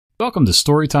Welcome to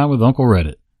Storytime with Uncle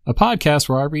Reddit, a podcast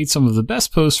where I read some of the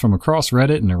best posts from across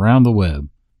Reddit and around the web.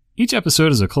 Each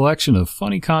episode is a collection of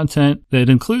funny content that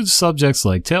includes subjects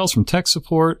like tales from tech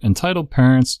support, entitled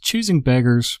parents, choosing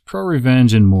beggars,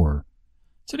 pro-revenge, and more.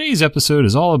 Today's episode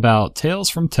is all about tales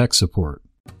from tech support.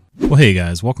 Well, hey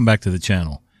guys, welcome back to the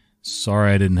channel.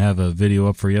 Sorry I didn't have a video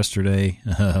up for yesterday.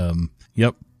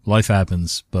 Yep, life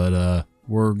happens, but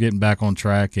we're getting back on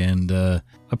track, and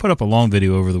I put up a long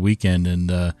video over the weekend,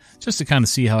 and just to kind of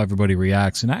see how everybody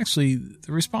reacts, and actually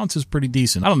the response is pretty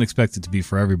decent. I don't expect it to be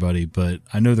for everybody, but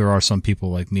I know there are some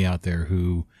people like me out there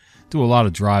who do a lot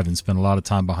of driving, spend a lot of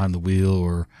time behind the wheel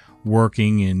or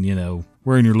working, and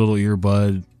wearing your little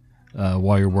earbud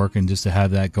while you're working just to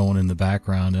have that going in the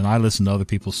background. And I listen to other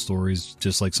people's stories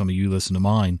just like some of you listen to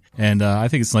mine, and I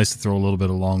think it's nice to throw a little bit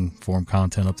of long form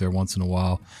content up there once in a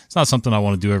while. It's not something I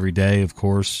want to do every day, of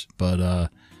course, but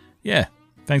yeah,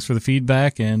 thanks for the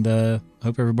feedback, and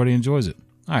hope everybody enjoys it.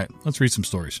 Alright, let's read some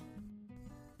stories.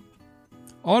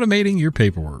 Automating your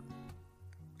paperwork.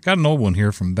 Got an old one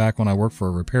here from back when I worked for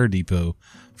a repair depot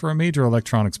for a major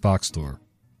electronics box store.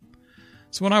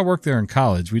 So when I worked there in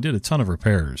college, we did a ton of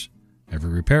repairs.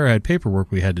 Every repair had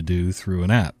paperwork we had to do through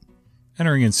an app,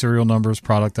 entering in serial numbers,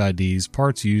 product IDs,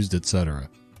 parts used, etc.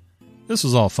 This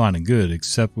was all fine and good,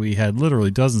 except we had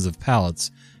literally dozens of pallets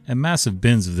and massive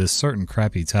bins of this certain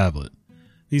crappy tablet.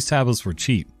 These tablets were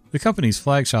cheap, the company's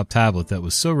flagship tablet that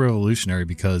was so revolutionary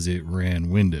because it ran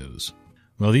Windows.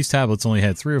 Well, these tablets only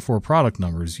had 3 or 4 product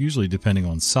numbers, usually depending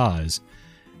on size,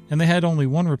 and they had only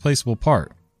one replaceable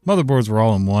part. Motherboards were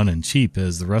all in one and cheap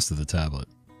as the rest of the tablet,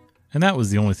 and that was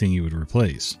the only thing you would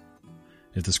replace.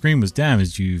 If the screen was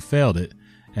damaged, you failed it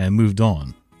and moved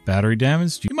on. Battery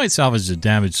damaged? You might salvage the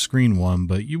damaged screen one,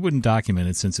 but you wouldn't document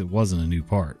it since it wasn't a new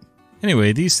part.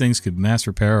 Anyway, these things could mass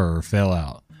repair or fail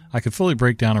out. I could fully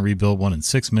break down and rebuild one in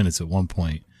 6 minutes at one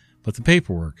point, but the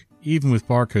paperwork, even with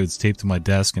barcodes taped to my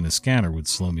desk and a scanner, would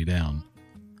slow me down.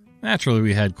 Naturally,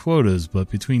 we had quotas, but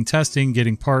between testing,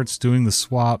 getting parts, doing the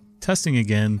swap, testing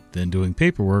again, then doing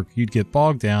paperwork, you'd get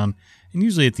bogged down, and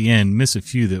usually at the end miss a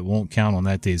few that won't count on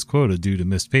that day's quota due to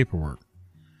missed paperwork.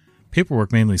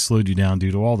 Paperwork mainly slowed you down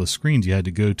due to all the screens you had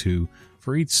to go to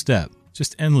for each step,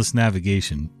 just endless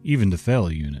navigation, even to fail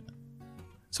a unit.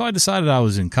 So I decided I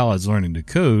was in college learning to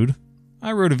code.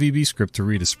 I wrote a VB script to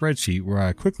read a spreadsheet where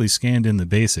I quickly scanned in the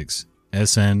basics: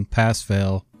 SN,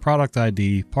 pass-fail, product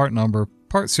ID, part number,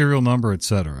 part serial number,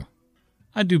 etc.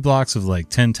 I'd do blocks of like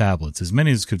 10 tablets, as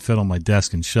many as could fit on my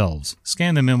desk and shelves,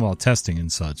 scan them in while testing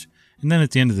and such, and then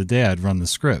at the end of the day I'd run the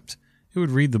script. It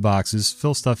would read the boxes,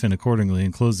 fill stuff in accordingly,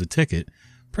 and close the ticket,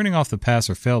 printing off the pass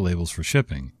or fail labels for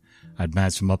shipping. I'd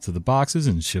match them up to the boxes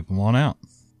and ship them on out.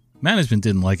 Management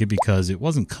didn't like it because it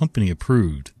wasn't company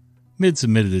approved. Mid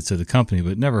submitted it to the company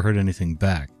but never heard anything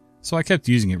back, so I kept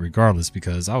using it regardless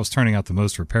because I was turning out the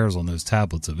most repairs on those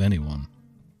tablets of anyone.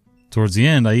 Towards the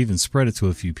end, I even spread it to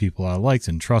a few people I liked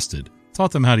and trusted,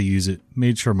 taught them how to use it,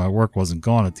 made sure my work wasn't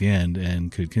gone at the end,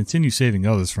 and could continue saving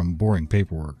others from boring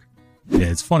paperwork. Yeah,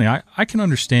 it's funny, I can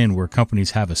understand where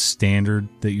companies have a standard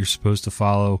that you're supposed to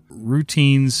follow,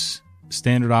 routines,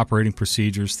 standard operating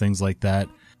procedures, things like that.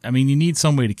 I mean, you need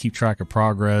some way to keep track of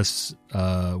progress,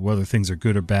 whether things are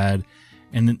good or bad.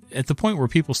 And at the point where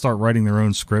people start writing their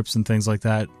own scripts and things like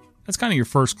that, that's kind of your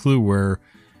first clue where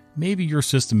maybe your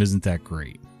system isn't that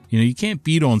great. You can't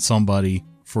beat on somebody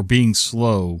for being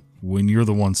slow when you're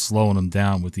the one slowing them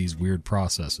down with these weird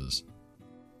processes.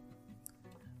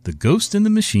 The Ghost in the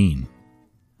Machine.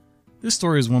 This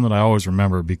story is one that I always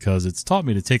remember because it's taught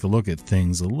me to take a look at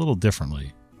things a little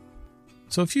differently.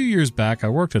 So a few years back, I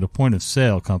worked at a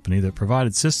point-of-sale company that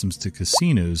provided systems to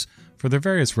casinos for their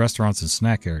various restaurants and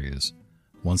snack areas.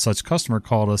 One such customer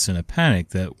called us in a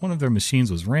panic that one of their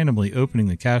machines was randomly opening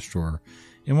the cash drawer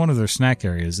in one of their snack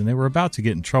areas, and they were about to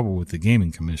get in trouble with the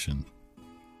Gaming Commission.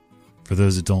 For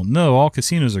those that don't know, all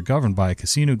casinos are governed by a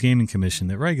Casino Gaming Commission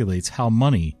that regulates how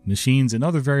money, machines, and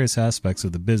other various aspects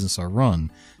of the business are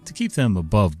run to keep them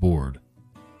above board.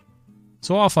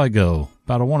 So off I go,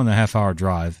 about a 1.5 hour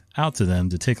drive, out to them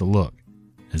to take a look.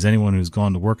 As anyone who's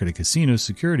gone to work at a casino,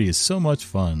 security is so much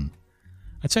fun.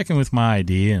 I check in with my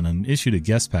ID and I'm issued a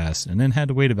guest pass, and then had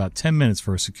to wait about 10 minutes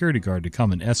for a security guard to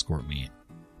come and escort me.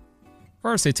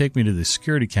 First, they take me to the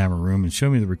security camera room and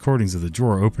show me the recordings of the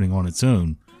drawer opening on its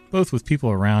own, both with people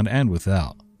around and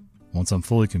without. Once I'm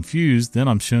fully confused, then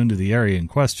I'm shown to the area in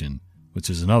question,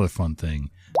 which is another fun thing.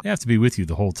 They have to be with you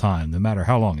the whole time, no matter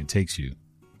how long it takes you.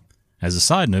 As a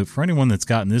side note, for anyone that's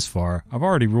gotten this far, I've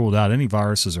already ruled out any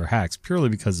viruses or hacks purely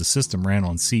because the system ran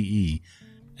on CE,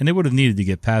 and they would have needed to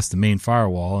get past the main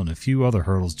firewall and a few other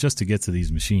hurdles just to get to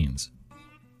these machines.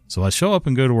 So I show up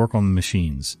and go to work on the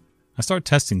machines. I start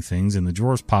testing things and the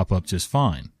drawers pop up just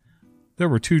fine. There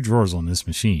were 2 drawers on this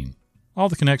machine. All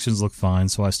the connections look fine,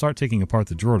 so I start taking apart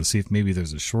the drawer to see if maybe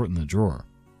there's a short in the drawer.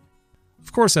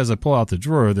 Of course, as I pull out the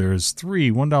drawer, there's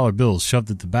 3 $1 bills shoved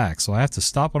at the back, so I have to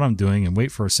stop what I'm doing and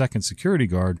wait for a second security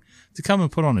guard to come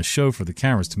and put on a show for the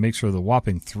cameras to make sure the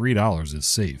whopping $3 is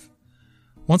safe.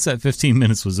 Once that 15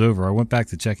 minutes was over, I went back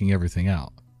to checking everything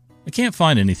out. I can't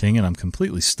find anything and I'm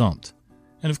completely stumped.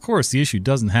 And of course, the issue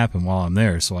doesn't happen while I'm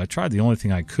there, so I tried the only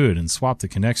thing I could and swapped the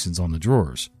connections on the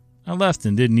drawers. I left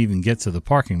and didn't even get to the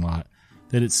parking lot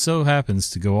that it so happens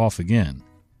to go off again.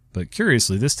 But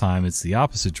curiously, this time it's the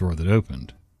opposite drawer that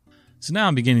opened. So now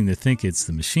I'm beginning to think it's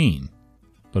the machine.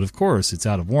 But of course, it's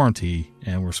out of warranty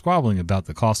and we're squabbling about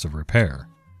the cost of repair.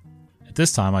 At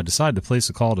this time, I decide to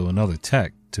place a call to another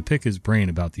tech to pick his brain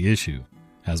about the issue.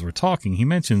 As we're talking, he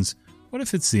mentions, what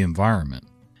if it's the environment?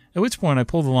 At which point I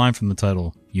pull the line from the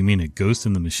title, "You mean a ghost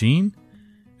in the machine?"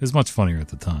 It was much funnier at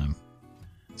the time.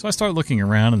 So I start looking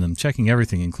around and I'm checking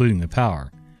everything including the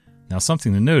power. Now,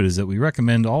 something to note is that we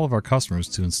recommend all of our customers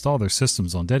to install their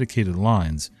systems on dedicated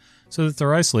lines so that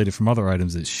they're isolated from other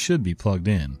items that should be plugged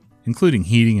in, including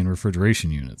heating and refrigeration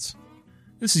units.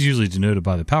 This is usually denoted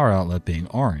by the power outlet being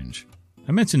orange.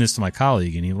 I mentioned this to my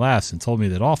colleague and he laughs and told me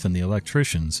that often the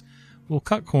electricians will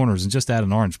cut corners and just add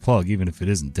an orange plug even if it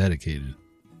isn't dedicated.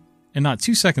 And not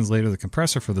 2 seconds later, the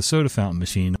compressor for the soda fountain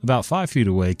machine about 5 feet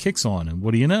away kicks on and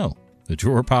what do you know? The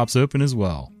drawer pops open as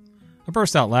well. I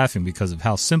burst out laughing because of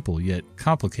how simple yet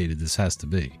complicated this has to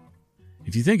be.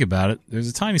 If you think about it, there's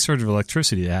a tiny surge of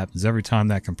electricity that happens every time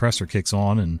that compressor kicks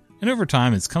on, and over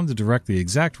time it's come to direct the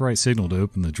exact right signal to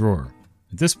open the drawer.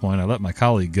 At this point, I let my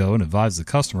colleague go and advise the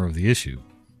customer of the issue.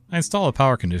 I install a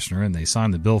power conditioner and they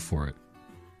sign the bill for it,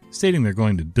 stating they're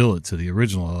going to bill it to the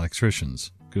original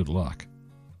electricians. Good luck.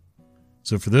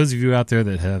 So for those of you out there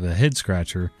that have a head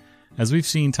scratcher, as we've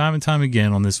seen time and time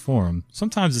again on this forum,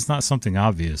 sometimes it's not something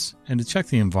obvious, and to check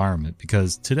the environment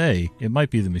because today it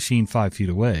might be the machine 5 feet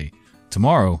away.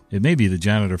 Tomorrow, it may be the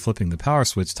janitor flipping the power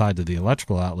switch tied to the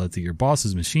electrical outlet that your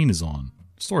boss's machine is on.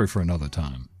 Story for another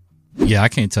time. Yeah, I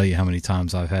can't tell you how many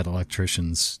times I've had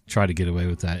electricians try to get away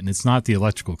with that, and it's not the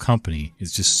electrical company,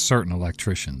 it's just certain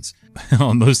electricians.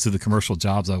 On most of the commercial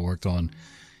jobs I worked on,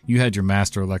 you had your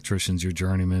master electricians, your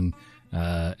journeymen,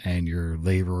 and your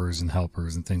laborers and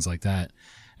helpers and things like that.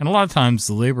 And a lot of times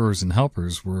the laborers and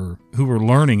helpers who were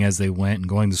learning as they went and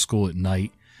going to school at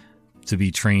night to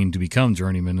be trained to become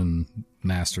journeymen and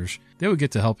masters. They would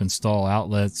get to help install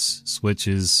outlets,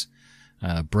 switches,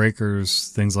 breakers,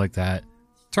 things like that.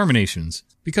 Terminations,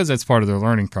 because that's part of their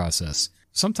learning process.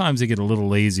 Sometimes they get a little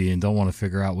lazy and don't want to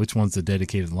figure out which one's the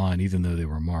dedicated line even though they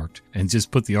were marked, and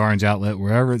just put the orange outlet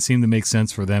wherever it seemed to make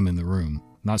sense for them in the room.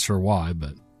 Not sure why,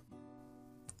 but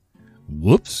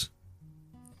whoops.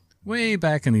 Way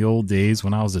back in the old days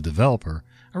when I was a developer,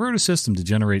 I wrote a system to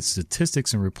generate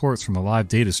statistics and reports from a live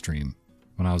data stream.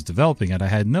 When I was developing it, I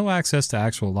had no access to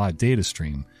actual live data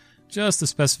stream, just the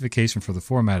specification for the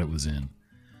format it was in.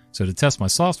 So to test my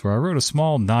software, I wrote a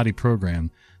small, naughty program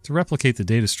to replicate the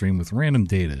data stream with random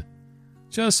data,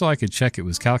 just so I could check it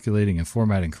was calculating and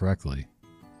formatting correctly.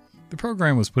 The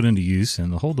program was put into use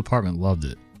and the whole department loved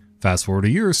it. Fast forward a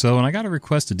year or so and I got a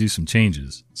request to do some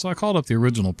changes, so I called up the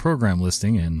original program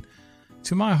listing and,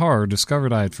 to my horror,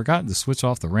 discovered I had forgotten to switch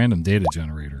off the random data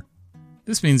generator.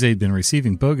 This means they'd been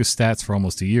receiving bogus stats for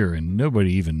almost a year and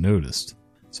nobody even noticed.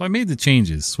 So I made the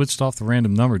changes, switched off the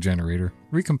random number generator,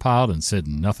 recompiled, and said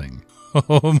nothing.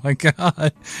 Oh my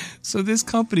god. So this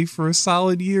company for a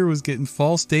solid year was getting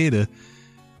false data.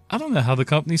 I don't know how the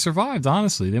company survived,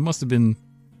 honestly. They must have been...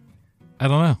 I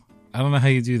don't know how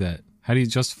you do that. How do you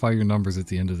justify your numbers at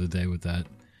the end of the day with that?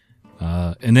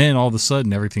 And then all of a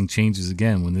sudden everything changes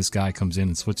again when this guy comes in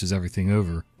and switches everything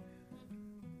over.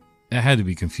 That had to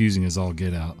be confusing as all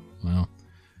get out. Well,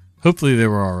 hopefully they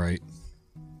were alright.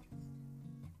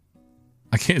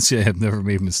 I can't say I've never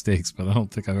made mistakes, but I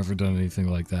don't think I've ever done anything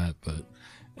like that.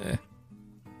 But,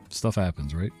 stuff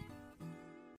happens, right?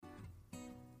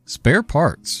 Spare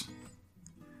parts.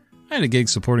 I had a gig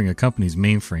supporting a company's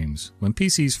mainframes when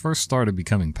PCs first started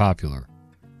becoming popular.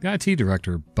 The IT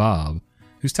director, Bob,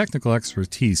 whose technical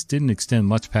expertise didn't extend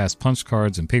much past punch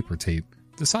cards and paper tape,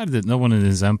 decided that no one in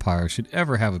his empire should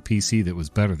ever have a PC that was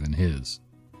better than his.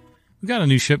 We got a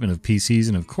new shipment of PCs,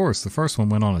 and of course the first one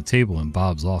went on a table in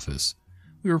Bob's office.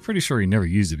 We were pretty sure he never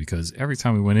used it because every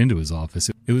time we went into his office,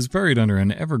 it was buried under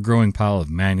an ever-growing pile of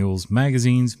manuals,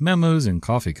 magazines, memos, and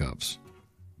coffee cups.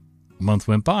 A month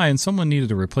went by and someone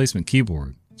needed a replacement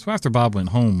keyboard. So after Bob went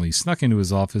home, we snuck into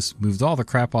his office, moved all the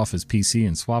crap off his PC,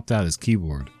 and swapped out his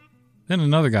keyboard. Then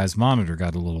another guy's monitor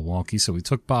got a little wonky, so we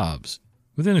took Bob's.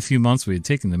 It Within a few months, we had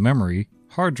taken the memory,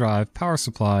 hard drive, power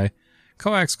supply,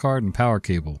 coax card, and power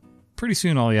cable. Pretty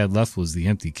soon, all he had left was the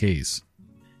empty case.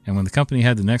 And when the company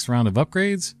had the next round of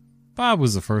upgrades, Bob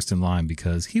was the first in line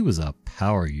because he was a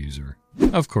power user.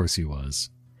 Of course he was.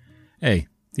 Hey,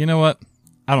 you know what?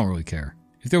 I don't really care.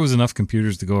 If there was enough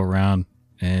computers to go around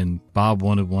and Bob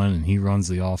wanted one and he runs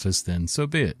the office, then so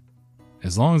be it.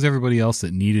 As long as everybody else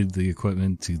that needed the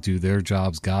equipment to do their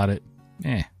jobs got it,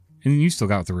 And you still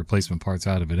got the replacement parts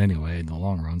out of it anyway in the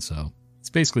long run, so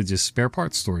it's basically just spare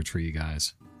parts storage for you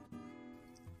guys.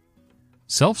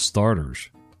 Self-starters.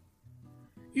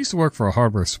 I used to work for a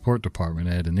hardware support department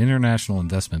at an international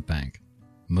investment bank.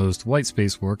 Most white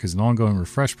space work is an ongoing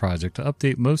refresh project to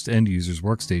update most end users'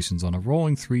 workstations on a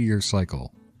rolling 3-year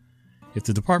cycle. If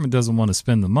the department doesn't want to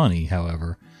spend the money,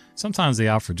 however, sometimes they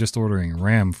opt for just ordering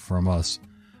RAM from us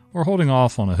or holding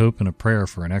off on a hope and a prayer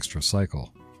for an extra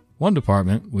cycle. One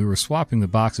department, we were swapping the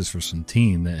boxes for some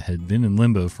team that had been in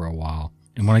limbo for a while,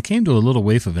 and when I came to a little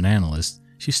waif of an analyst,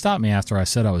 she stopped me after I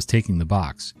said I was taking the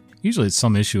box. Usually it's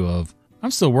some issue of, "I'm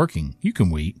still working, you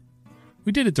can wait."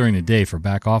 We did it during the day for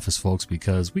back office folks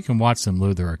because we can watch them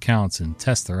load their accounts and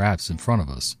test their apps in front of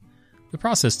us. The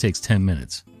process takes 10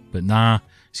 minutes, but nah,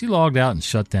 she logged out and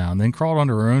shut down, then crawled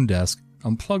under her own desk,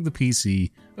 unplugged the PC,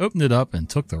 opened it up, and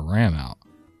took the RAM out.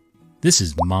 "This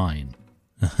is mine."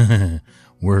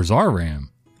 "Where's our RAM?"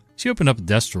 She opened up a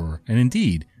desk drawer, and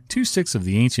indeed, 2 sticks of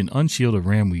the ancient unshielded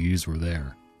RAM we used were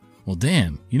there. "Well,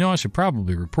 damn, you know I should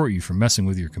probably report you for messing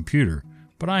with your computer,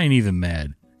 but I ain't even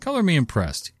mad. Color me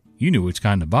impressed. You knew which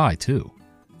kind to buy, too."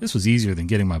 This was easier than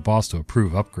getting my boss to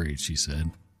approve upgrades, she said.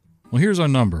 "Well, here's our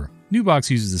number. Nubox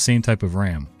uses the same type of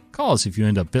RAM. Call us if you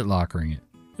end up BitLockering it.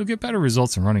 You'll get better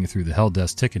results than running it through the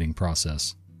Helpdesk ticketing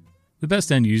process." The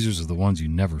best end users are the ones you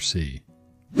never see.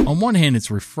 On one hand,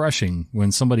 it's refreshing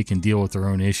when somebody can deal with their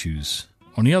own issues.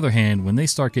 On the other hand, when they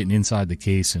start getting inside the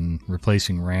case and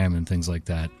replacing RAM and things like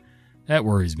that, that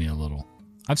worries me a little.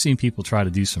 I've seen people try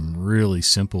to do some really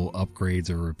simple upgrades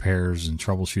or repairs and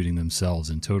troubleshooting themselves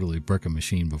and totally brick a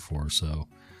machine before, so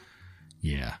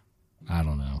yeah, I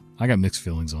don't know. I got mixed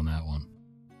feelings on that one.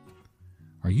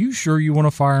 Are you sure you want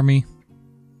to fire me?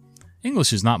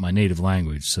 English is not my native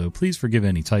language, so please forgive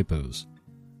any typos.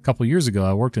 A couple years ago,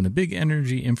 I worked in a big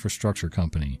energy infrastructure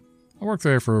company. I worked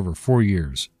there for over 4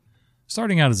 years.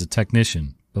 Starting out as a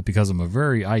technician, but because I'm a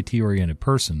very IT-oriented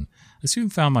person, I soon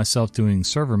found myself doing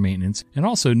server maintenance and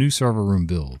also new server room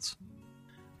builds.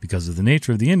 Because of the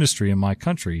nature of the industry in my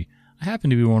country, I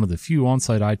happened to be one of the few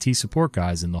on-site IT support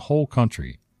guys in the whole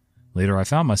country. Later, I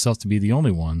found myself to be the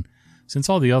only one, since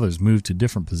all the others moved to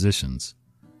different positions.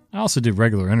 I also did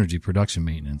regular energy production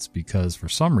maintenance because, for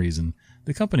some reason,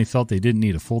 the company felt they didn't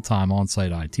need a full-time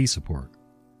on-site IT support.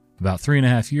 About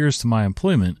 3.5 years to my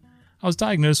employment, I was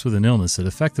diagnosed with an illness that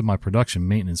affected my production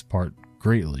maintenance part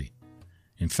greatly.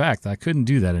 In fact, I couldn't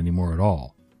do that anymore at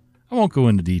all. I won't go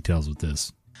into details with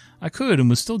this. I could and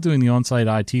was still doing the on-site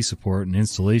IT support and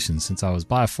installation since I was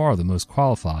by far the most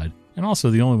qualified and also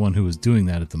the only one who was doing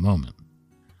that at the moment.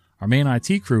 Our main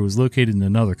IT crew was located in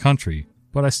another country,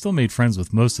 but I still made friends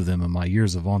with most of them in my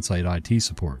years of on-site IT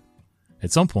support.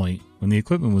 At some point, when the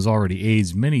equipment was already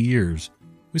aged many years,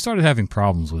 we started having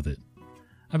problems with it.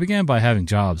 I began by having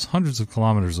jobs hundreds of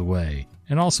kilometers away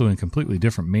and also in completely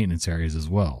different maintenance areas as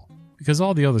well, because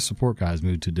all the other support guys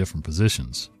moved to different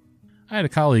positions. I had a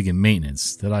colleague in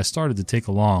maintenance that I started to take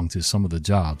along to some of the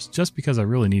jobs just because I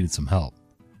really needed some help.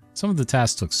 Some of the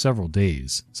tasks took several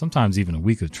days, sometimes even a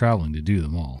week of traveling to do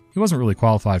them all. He wasn't really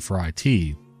qualified for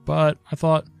IT, but I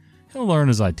thought, he'll learn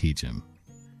as I teach him.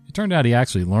 It turned out he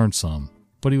actually learned some,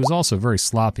 but he was also very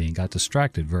sloppy and got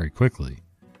distracted very quickly.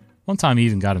 One time he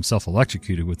even got himself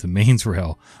electrocuted with the mains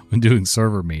rail when doing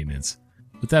server maintenance,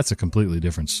 but that's a completely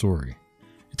different story.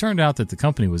 It turned out that the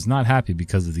company was not happy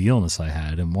because of the illness I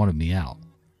had and wanted me out.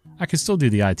 I could still do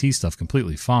the IT stuff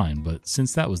completely fine, but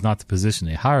since that was not the position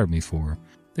they hired me for,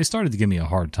 they started to give me a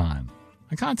hard time.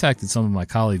 I contacted some of my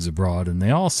colleagues abroad and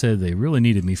they all said they really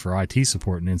needed me for IT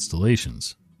support and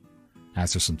installations.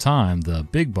 After some time, the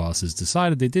big bosses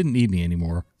decided they didn't need me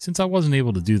anymore since I wasn't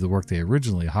able to do the work they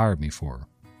originally hired me for.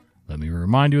 Let me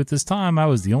remind you, at this time I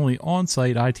was the only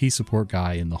on-site IT support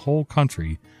guy in the whole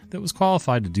country that was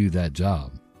qualified to do that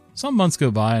job. Some months go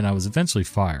by and I was eventually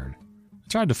fired. I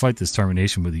tried to fight this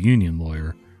termination with a union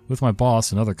lawyer, with my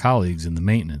boss and other colleagues in the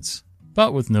maintenance,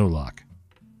 but with no luck.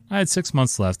 I had 6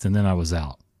 months left and then I was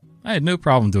out. I had no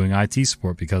problem doing IT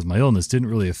support because my illness didn't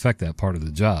really affect that part of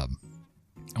the job.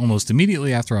 Almost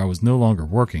immediately after I was no longer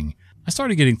working, I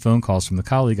started getting phone calls from the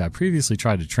colleague I previously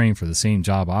tried to train for the same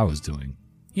job I was doing.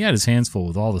 He had his hands full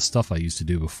with all the stuff I used to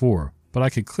do before, but I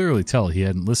could clearly tell he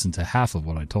hadn't listened to half of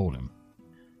what I told him.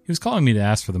 He was calling me to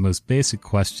ask for the most basic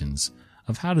questions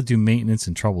of how to do maintenance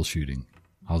and troubleshooting.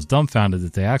 I was dumbfounded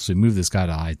that they actually moved this guy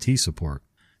to IT support,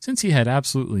 since he had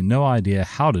absolutely no idea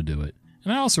how to do it,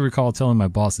 and I also recall telling my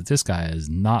boss that this guy is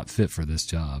not fit for this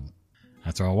job.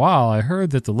 After a while, I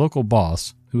heard that the local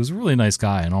boss, who was a really nice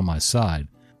guy and on my side,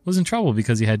 was in trouble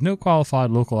because he had no qualified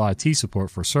local IT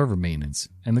support for server maintenance,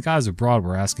 and the guys abroad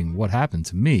were asking what happened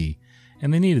to me,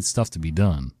 and they needed stuff to be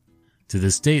done. To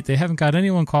this date, they haven't got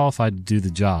anyone qualified to do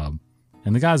the job,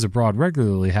 and the guys abroad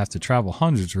regularly have to travel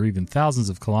hundreds or even thousands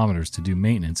of kilometers to do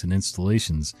maintenance and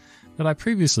installations that I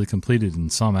previously completed in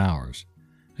some hours.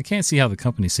 I can't see how the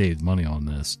company saved money on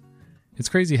this. It's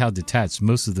crazy how detached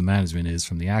most of the management is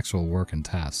from the actual work and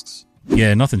tasks.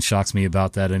 Yeah, nothing shocks me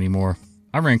about that anymore.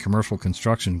 I ran commercial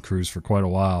construction crews for quite a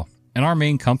while, and our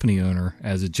main company owner,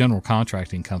 as a general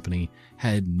contracting company,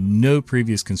 had no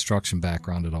previous construction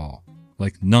background at all.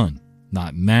 Like none.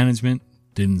 Not management,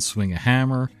 didn't swing a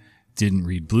hammer, didn't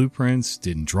read blueprints,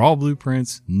 didn't draw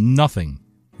blueprints, nothing.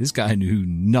 This guy knew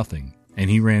nothing, and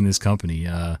he ran this company.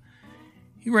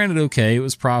 He ran it okay, it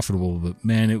was profitable, but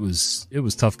man, it was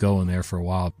tough going there for a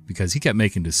while because he kept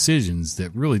making decisions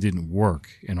that really didn't work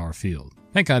in our field.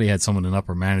 Thank God he had someone in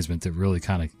upper management that really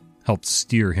kind of helped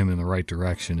steer him in the right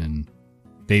direction and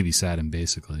babysat him,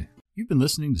 basically. You've been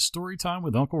listening to Storytime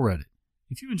with Uncle Reddit.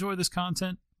 If you enjoy this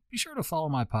content, be sure to follow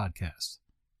my podcast.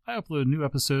 I upload new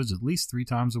episodes at least 3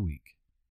 times a week.